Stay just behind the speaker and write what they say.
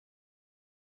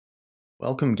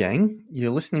Welcome, gang.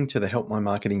 You're listening to the Help My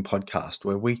Marketing podcast,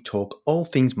 where we talk all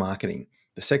things marketing,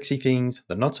 the sexy things,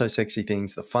 the not so sexy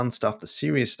things, the fun stuff, the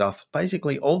serious stuff,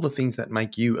 basically all the things that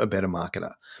make you a better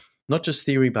marketer. Not just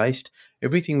theory-based,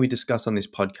 everything we discuss on this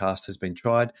podcast has been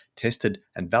tried, tested,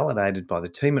 and validated by the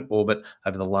team at Orbit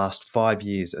over the last 5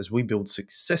 years as we build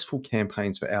successful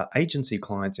campaigns for our agency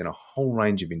clients in a whole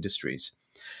range of industries.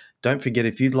 Don't forget,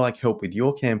 if you'd like help with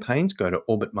your campaigns, go to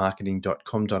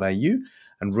orbitmarketing.com.au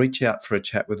and reach out for a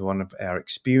chat with one of our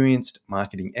experienced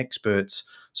marketing experts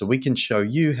so we can show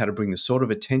you how to bring the sort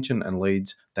of attention and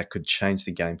leads that could change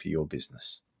the game for your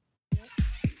business.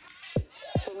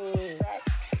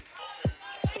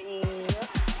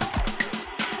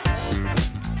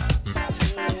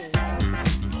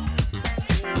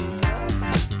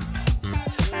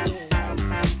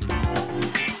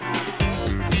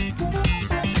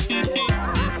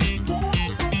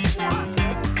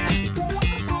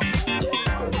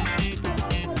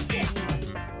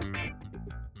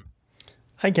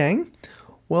 Hey gang,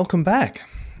 welcome back.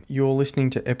 You're listening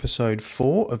to episode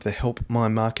 4 of the Help My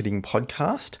Marketing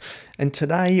podcast, and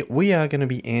today we are going to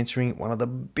be answering one of the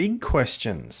big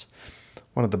questions,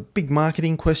 one of the big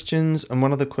marketing questions, and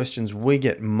one of the questions we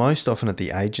get most often at the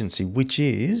agency, which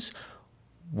is,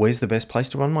 where's the best place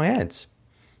to run my ads?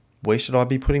 Where should I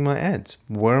be putting my ads?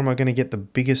 Where am I going to get the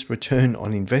biggest return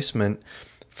on investment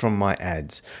from my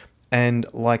ads? And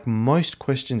like most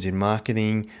questions in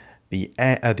marketing, the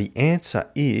answer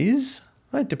is,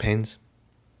 it depends.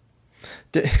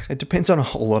 It depends on a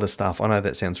whole lot of stuff. I know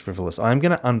that sounds frivolous. I'm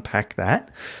going to unpack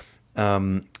that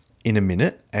in a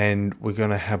minute, and we're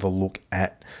going to have a look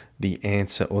at the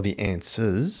answer or the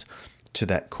answers to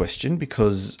that question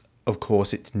because, of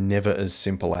course, it's never as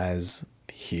simple as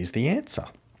here's the answer.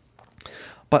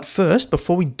 But first,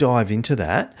 before we dive into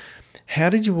that, how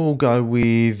did you all go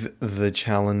with the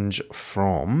challenge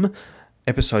from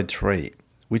episode 3?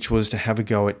 Which was to have a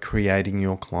go at creating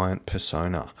your client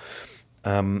persona.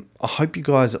 I hope you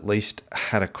guys at least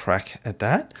had a crack at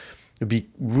that. It'd be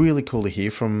really cool to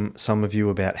hear from some of you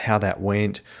about how that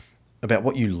went, about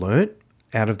what you learnt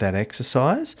out of that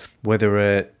exercise, whether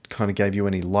it kind of gave you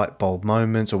any light bulb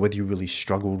moments or whether you really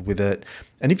struggled with it.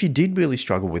 And if you did really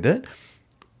struggle with it,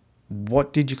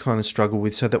 what did you kind of struggle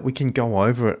with so that we can go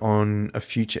over it on a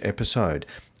future episode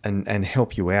and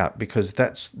help you out, because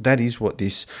that is what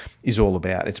this is all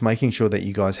about. It's making sure that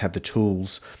you guys have the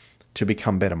tools to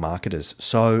become better marketers.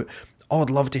 So I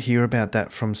would love to hear about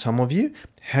that from some of you,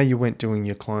 how you went doing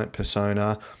your client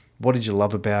persona, what did you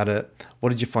love about it, what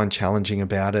did you find challenging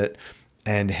about it,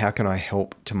 and how can I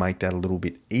help to make that a little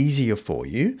bit easier for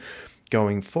you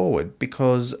going forward,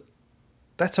 because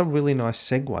that's a really nice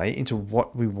segue into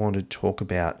what we want to talk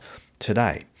about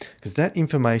today, because that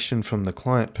information from the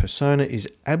client persona is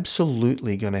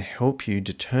absolutely going to help you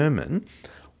determine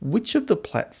which of the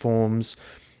platforms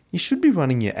you should be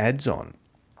running your ads on.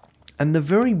 And the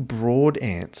very broad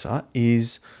answer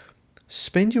is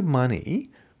spend your money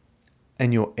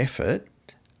and your effort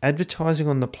advertising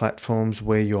on the platforms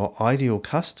where your ideal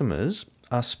customers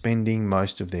are spending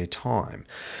most of their time.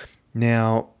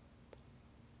 Now,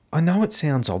 I know it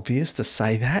sounds obvious to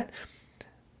say that.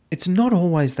 It's not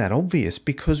always that obvious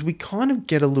because we kind of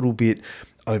get a little bit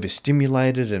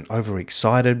overstimulated and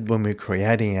overexcited when we're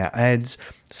creating our ads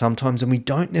sometimes, and we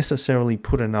don't necessarily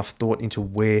put enough thought into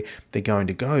where they're going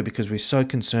to go because we're so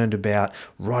concerned about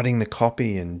writing the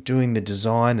copy and doing the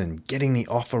design and getting the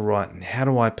offer right and how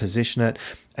do I position it.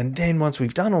 And then once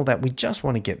we've done all that, we just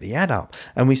want to get the ad up.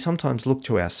 And we sometimes look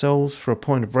to ourselves for a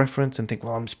point of reference and think,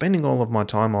 well, I'm spending all of my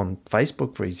time on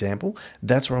Facebook, for example.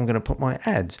 That's where I'm going to put my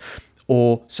ads.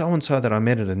 Or so-and-so that I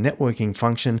met at a networking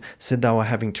function said they were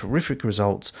having terrific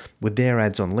results with their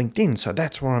ads on LinkedIn, so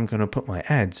that's where I'm going to put my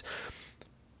ads.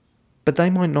 But they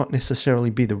might not necessarily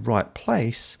be the right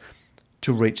place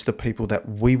to reach the people that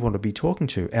we want to be talking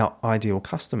to, our ideal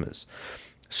customers.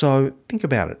 So think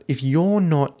about it. If you're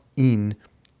not in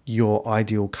your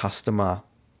ideal customer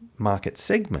market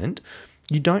segment,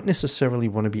 you don't necessarily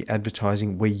want to be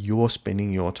advertising where you're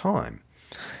spending your time.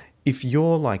 If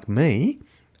you're like me,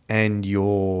 and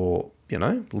you're,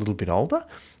 a little bit older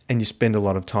and you spend a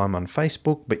lot of time on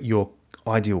Facebook, but your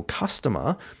ideal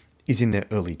customer is in their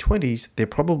early 20s, they're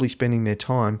probably spending their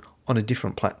time on a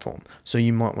different platform. So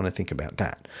you might want to think about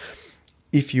that.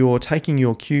 If you're taking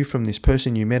your cue from this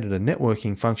person you met at a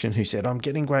networking function who said, I'm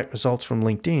getting great results from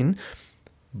LinkedIn,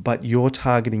 but you're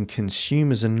targeting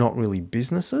consumers and not really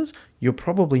businesses, you're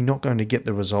probably not going to get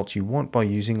the results you want by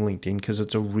using LinkedIn because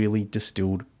it's a really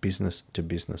distilled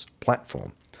business-to-business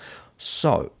platform.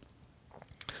 So,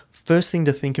 first thing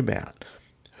to think about,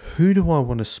 who do I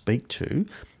want to speak to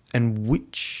and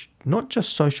which, not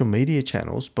just social media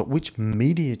channels, but which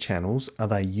media channels are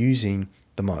they using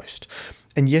the most.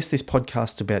 And yes, this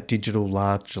podcast's about digital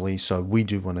largely, so we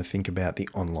do want to think about the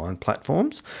online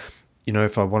platforms.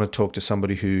 If I want to talk to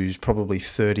somebody who's probably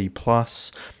 30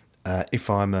 plus, if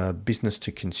I'm a business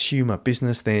to consumer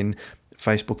business, then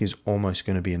Facebook is almost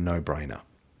going to be a no-brainer.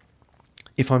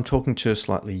 If I'm talking to a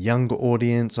slightly younger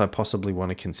audience, I possibly want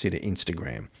to consider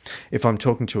Instagram. If I'm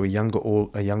talking to a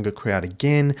younger crowd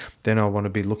again, then I want to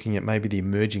be looking at maybe the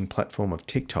emerging platform of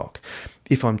TikTok.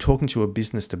 If I'm talking to a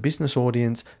business-to-business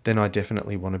audience, then I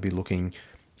definitely want to be looking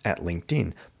at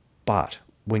LinkedIn. But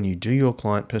when you do your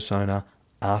client persona,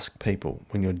 ask people.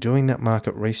 When you're doing that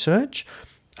market research,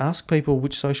 ask people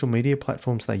which social media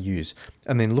platforms they use,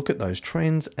 and then look at those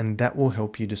trends, and that will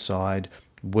help you decide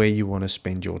where you want to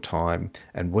spend your time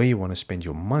and where you want to spend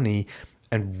your money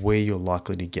and where you're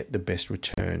likely to get the best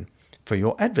return for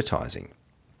your advertising.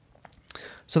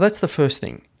 So that's the first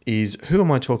thing, is who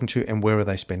am I talking to and where are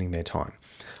they spending their time?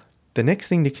 The next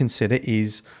thing to consider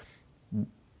is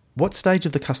what stage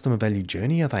of the customer value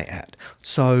journey are they at?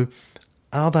 So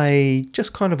are they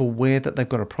just kind of aware that they've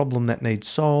got a problem that needs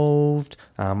solved?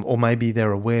 Or maybe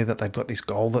they're aware that they've got this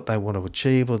goal that they want to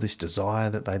achieve or this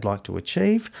desire that they'd like to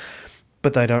achieve,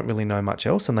 but they don't really know much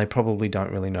else and they probably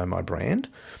don't really know my brand.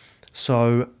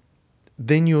 So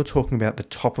then you're talking about the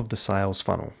top of the sales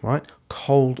funnel, right?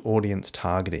 Cold audience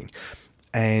targeting.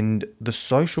 And the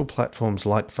social platforms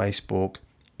like Facebook,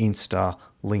 Insta,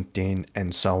 LinkedIn,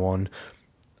 and so on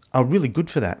are really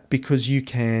good for that, because you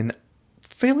can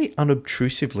fairly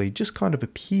unobtrusively just kind of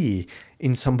appear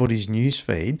in somebody's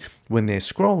newsfeed when they're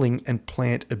scrolling and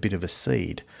plant a bit of a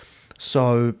seed.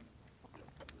 So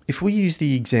if we use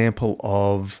the example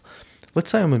of,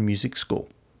 let's say I'm a music school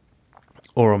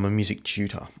or I'm a music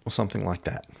tutor or something like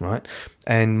that, right?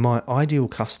 And my ideal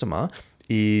customer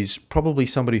is probably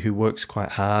somebody who works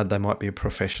quite hard. They might be a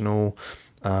professional.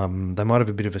 They might have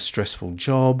a bit of a stressful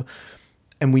job.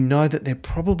 And we know that they're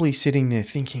probably sitting there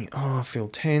thinking, oh, I feel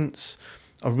tense.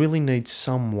 I really need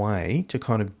some way to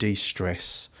kind of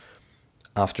de-stress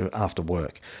after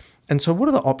work. And so what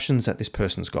are the options that this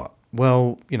person's got?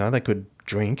 Well, they could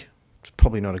drink. It's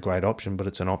probably not a great option, but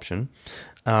it's an option.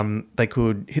 They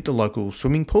could hit the local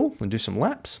swimming pool and do some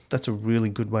laps. That's a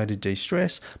really good way to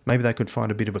de-stress. Maybe they could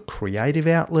find a bit of a creative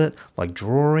outlet like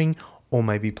drawing or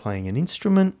maybe playing an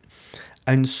instrument.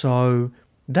 And so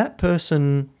that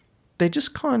person, they're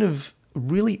just kind of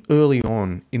really early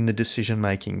on in the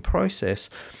decision-making process.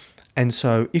 And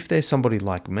so if there's somebody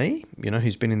like me,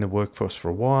 who's been in the workforce for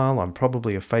a while, I'm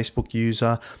probably a Facebook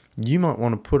user, you might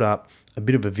want to put up a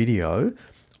bit of a video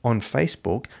on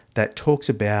Facebook that talks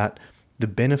about the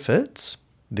benefits,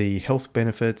 the health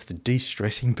benefits, the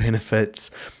de-stressing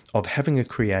benefits of having a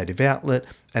creative outlet,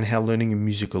 and how learning a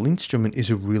musical instrument is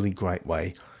a really great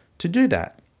way to do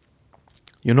that.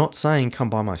 You're not saying come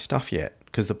buy my stuff yet,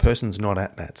 because the person's not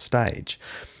at that stage,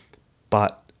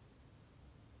 but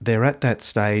they're at that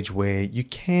stage where you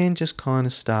can just kind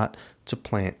of start to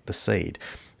plant the seed.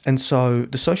 And so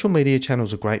the social media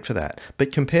channels are great for that.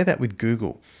 But compare that with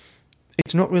Google.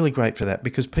 It's not really great for that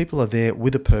because people are there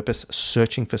with a purpose,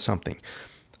 searching for something.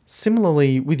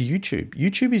 Similarly with YouTube.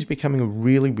 YouTube is becoming a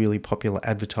really, really popular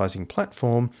advertising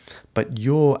platform, but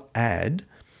your ad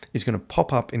is going to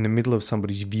pop up in the middle of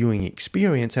somebody's viewing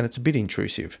experience and it's a bit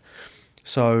intrusive.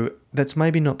 So that's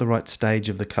maybe not the right stage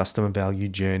of the customer value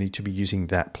journey to be using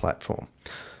that platform.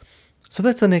 So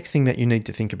that's the next thing that you need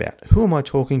to think about. Who am I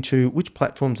talking to? Which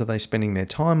platforms are they spending their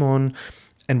time on?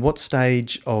 And what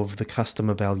stage of the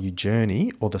customer value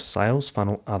journey or the sales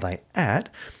funnel are they at?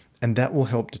 And that will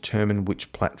help determine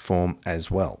which platform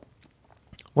as well.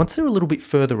 Once they're a little bit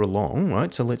further along,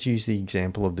 right? So let's use the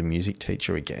example of the music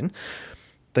teacher again.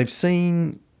 They've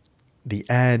seen the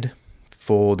ad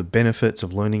for the benefits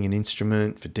of learning an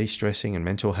instrument, for de-stressing and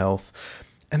mental health.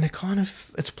 And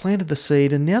it's planted the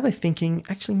seed, and now they're thinking,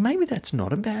 actually, maybe that's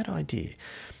not a bad idea.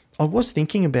 I was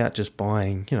thinking about just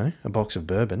buying, a box of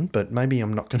bourbon, but maybe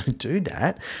I'm not going to do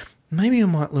that. Maybe I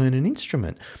might learn an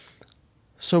instrument.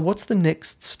 So what's the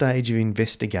next stage of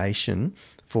investigation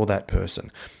for that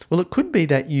person? Well, it could be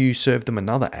that you serve them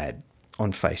another ad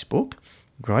on Facebook,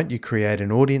 right? You create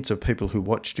an audience of people who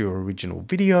watched your original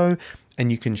video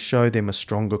and you can show them a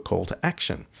stronger call to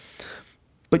action.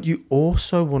 But you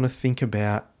also want to think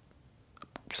about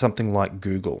something like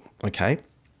Google, okay?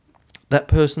 That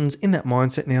person's in that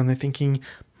mindset now and they're thinking,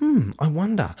 I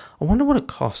wonder what it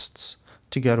costs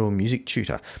to go to a music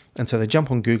tutor. And so they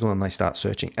jump on Google and they start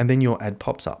searching, and then your ad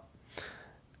pops up.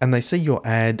 And they see your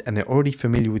ad and they're already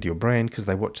familiar with your brand because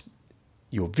they watched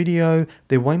your video,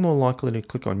 they're way more likely to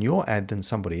click on your ad than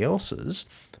somebody else's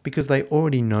because they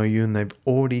already know you and they've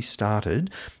already started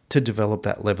to develop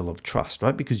that level of trust,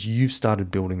 right? Because you've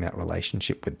started building that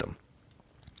relationship with them.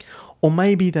 Or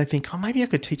maybe they think, oh, maybe I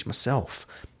could teach myself.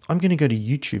 I'm going to go to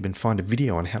YouTube and find a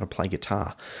video on how to play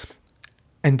guitar.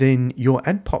 And then your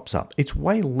ad pops up. It's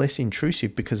way less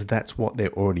intrusive because that's what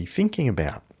they're already thinking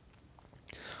about.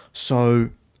 So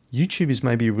YouTube is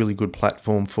maybe a really good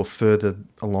platform for further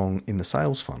along in the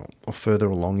sales funnel or further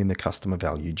along in the customer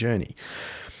value journey.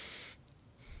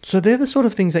 So they're the sort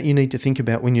of things that you need to think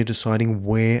about when you're deciding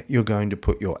where you're going to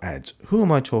put your ads. Who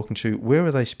am I talking to? Where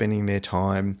are they spending their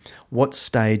time? What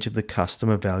stage of the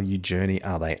customer value journey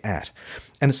are they at?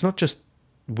 And it's not just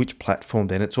which platform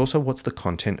then, it's also what's the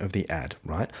content of the ad,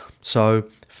 right? So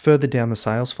further down the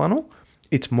sales funnel,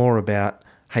 it's more about,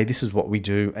 hey, this is what we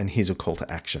do and here's a call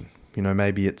to action.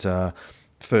 Maybe it's a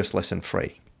first lesson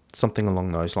free, something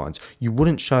along those lines. You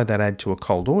wouldn't show that ad to a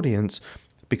cold audience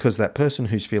because that person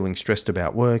who's feeling stressed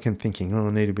about work and thinking, oh,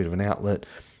 I need a bit of an outlet,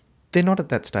 they're not at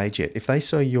that stage yet. If they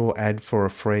saw your ad for a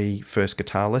free first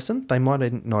guitar lesson, they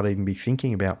might not even be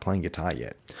thinking about playing guitar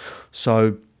yet.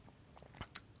 So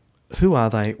who are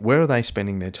they? Where are they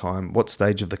spending their time? What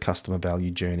stage of the customer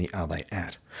value journey are they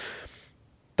at?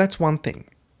 That's one thing.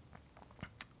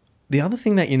 The other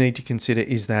thing that you need to consider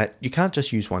is that you can't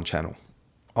just use one channel.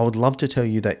 I would love to tell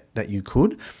you that you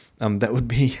could. That would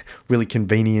be really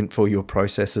convenient for your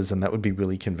processes and that would be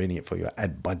really convenient for your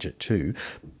ad budget too.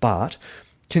 But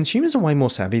consumers are way more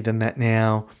savvy than that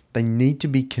now. They need to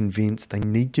be convinced. They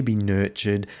need to be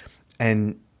nurtured.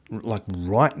 And like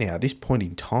right now, this point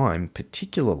in time,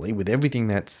 particularly with everything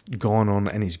that's gone on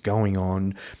and is going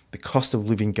on, the cost of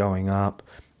living going up,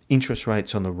 interest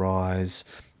rates on the rise,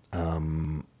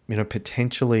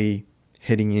 potentially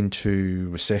heading into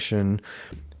recession,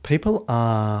 people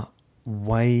are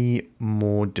way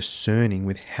more discerning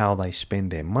with how they spend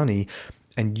their money.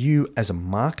 And you as a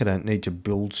marketer need to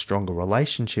build stronger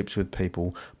relationships with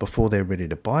people before they're ready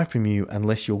to buy from you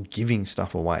unless you're giving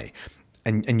stuff away.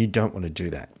 And you don't want to do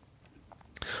that.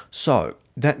 So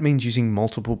that means using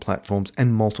multiple platforms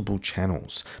and multiple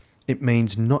channels. It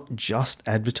means not just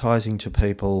advertising to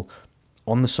people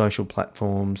on the social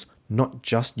platforms, not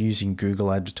just using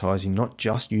Google advertising, not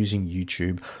just using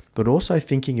YouTube, but also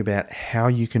thinking about how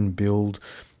you can build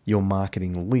your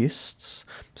marketing lists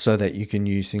so that you can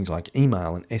use things like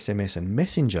email and SMS and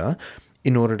Messenger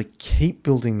in order to keep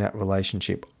building that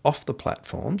relationship off the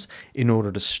platforms, in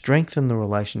order to strengthen the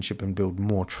relationship and build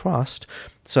more trust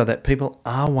so that people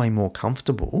are way more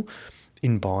comfortable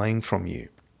in buying from you.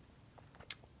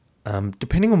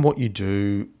 Depending on what you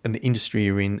do and the industry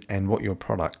you're in and what your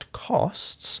product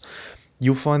costs,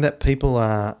 you'll find that people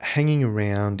are hanging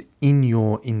around in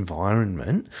your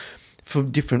environment for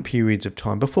different periods of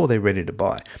time before they're ready to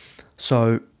buy.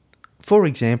 So, for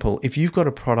example, if you've got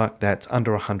a product that's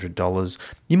under $100,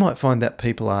 you might find that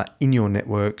people are in your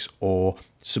networks or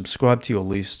subscribe to your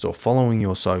lists or following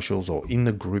your socials or in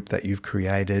the group that you've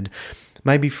created,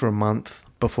 maybe for a month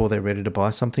before they're ready to buy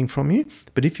something from you.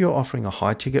 But if you're offering a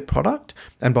high ticket product,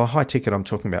 and by high ticket, I'm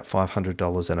talking about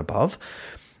 $500 and above,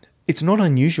 it's not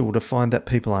unusual to find that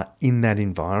people are in that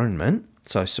environment.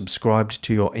 So subscribed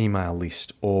to your email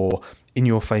list or in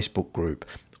your Facebook group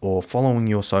or following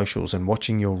your socials and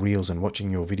watching your reels and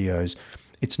watching your videos.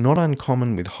 It's not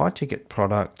uncommon with high ticket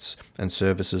products and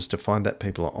services to find that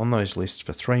people are on those lists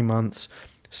for 3 months,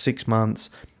 6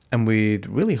 months, and with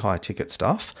really high ticket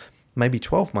stuff, maybe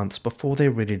 12 months before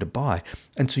they're ready to buy.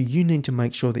 And so you need to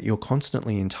make sure that you're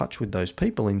constantly in touch with those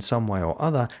people in some way or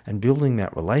other and building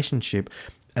that relationship.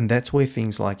 And that's where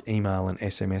things like email and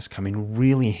SMS come in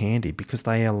really handy because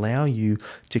they allow you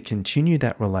to continue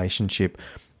that relationship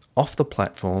off the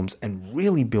platforms and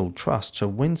really build trust. So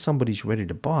when somebody's ready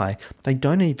to buy, they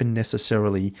don't even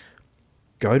necessarily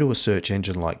go to a search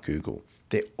engine like Google.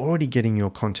 They're already getting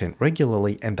your content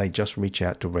regularly and they just reach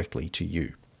out directly to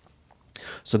you.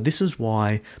 So this is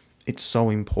why it's so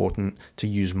important to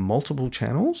use multiple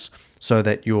channels so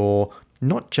that you're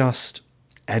not just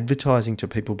advertising to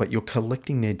people, but you're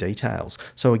collecting their details.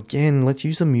 So again, let's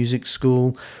use the music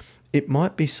school. It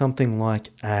might be something like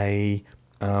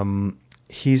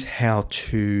here's how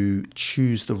to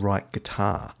choose the right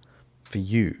guitar for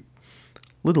you.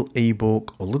 Little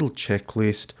ebook or little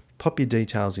checklist, pop your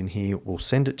details in here, we'll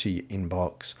send it to your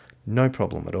inbox, no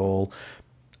problem at all.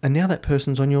 And now that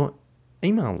person's on your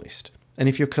email list. And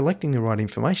if you're collecting the right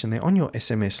information, they're on your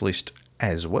SMS list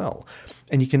as well.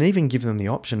 And you can even give them the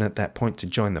option at that point to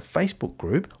join the Facebook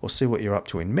group or see what you're up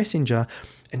to in Messenger.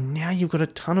 And now you've got a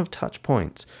ton of touch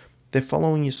points. They're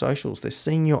following your socials. They're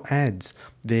seeing your ads.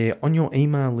 They're on your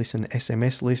email list and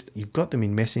SMS list. You've got them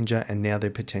in Messenger, and now they're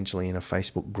potentially in a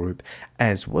Facebook group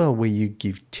as well, where you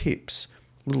give tips,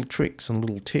 little tricks and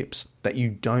little tips that you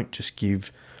don't just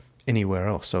give anywhere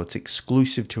else. So it's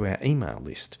exclusive to our email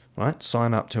list, right?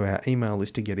 Sign up to our email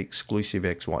list to get exclusive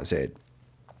XYZ.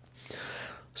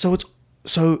 So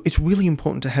it's really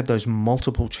important to have those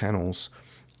multiple channels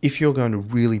if you're going to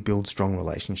really build strong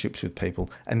relationships with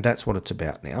people, and that's what it's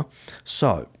about now.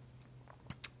 So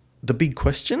the big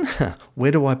question,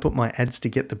 where do I put my ads to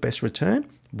get the best return?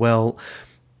 Well,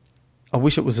 I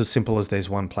wish it was as simple as there's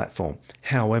one platform.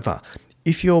 However,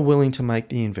 if you're willing to make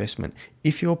the investment,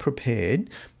 if you're prepared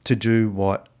to do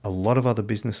what a lot of other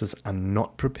businesses are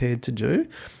not prepared to do,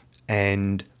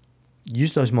 and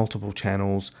use those multiple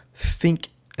channels, think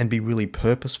and be really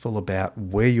purposeful about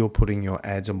where you're putting your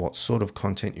ads and what sort of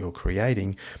content you're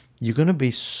creating, you're going to be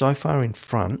so far in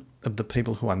front of the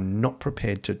people who are not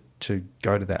prepared to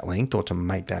go to that length or to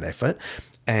make that effort.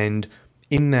 And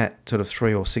in that sort of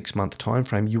 3 or 6 month time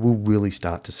frame, you will really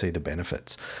start to see the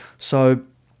benefits. So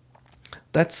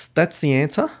that's the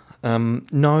answer.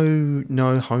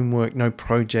 No homework, no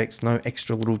projects, no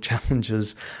extra little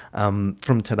challenges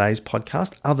from today's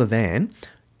podcast, other than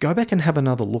go back and have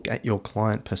another look at your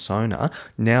client persona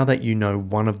now that you know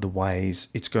one of the ways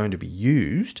it's going to be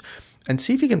used, and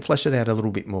see if you can flesh it out a little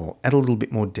bit more, add a little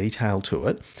bit more detail to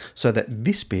it, so that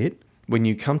this bit, when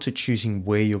you come to choosing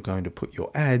where you're going to put your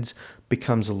ads,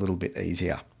 becomes a little bit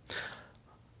easier.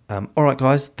 All right,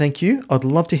 guys, thank you. I'd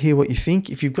love to hear what you think.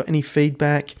 If you've got any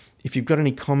feedback, if you've got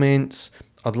any comments,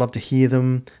 I'd love to hear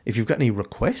them. If you've got any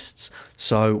requests,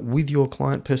 so with your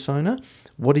client persona,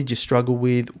 what did you struggle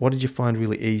with? What did you find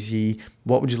really easy?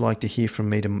 What would you like to hear from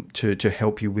me to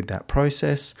help you with that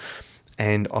process?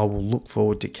 And I will look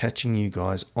forward to catching you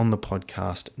guys on the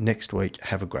podcast next week.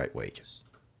 Have a great week.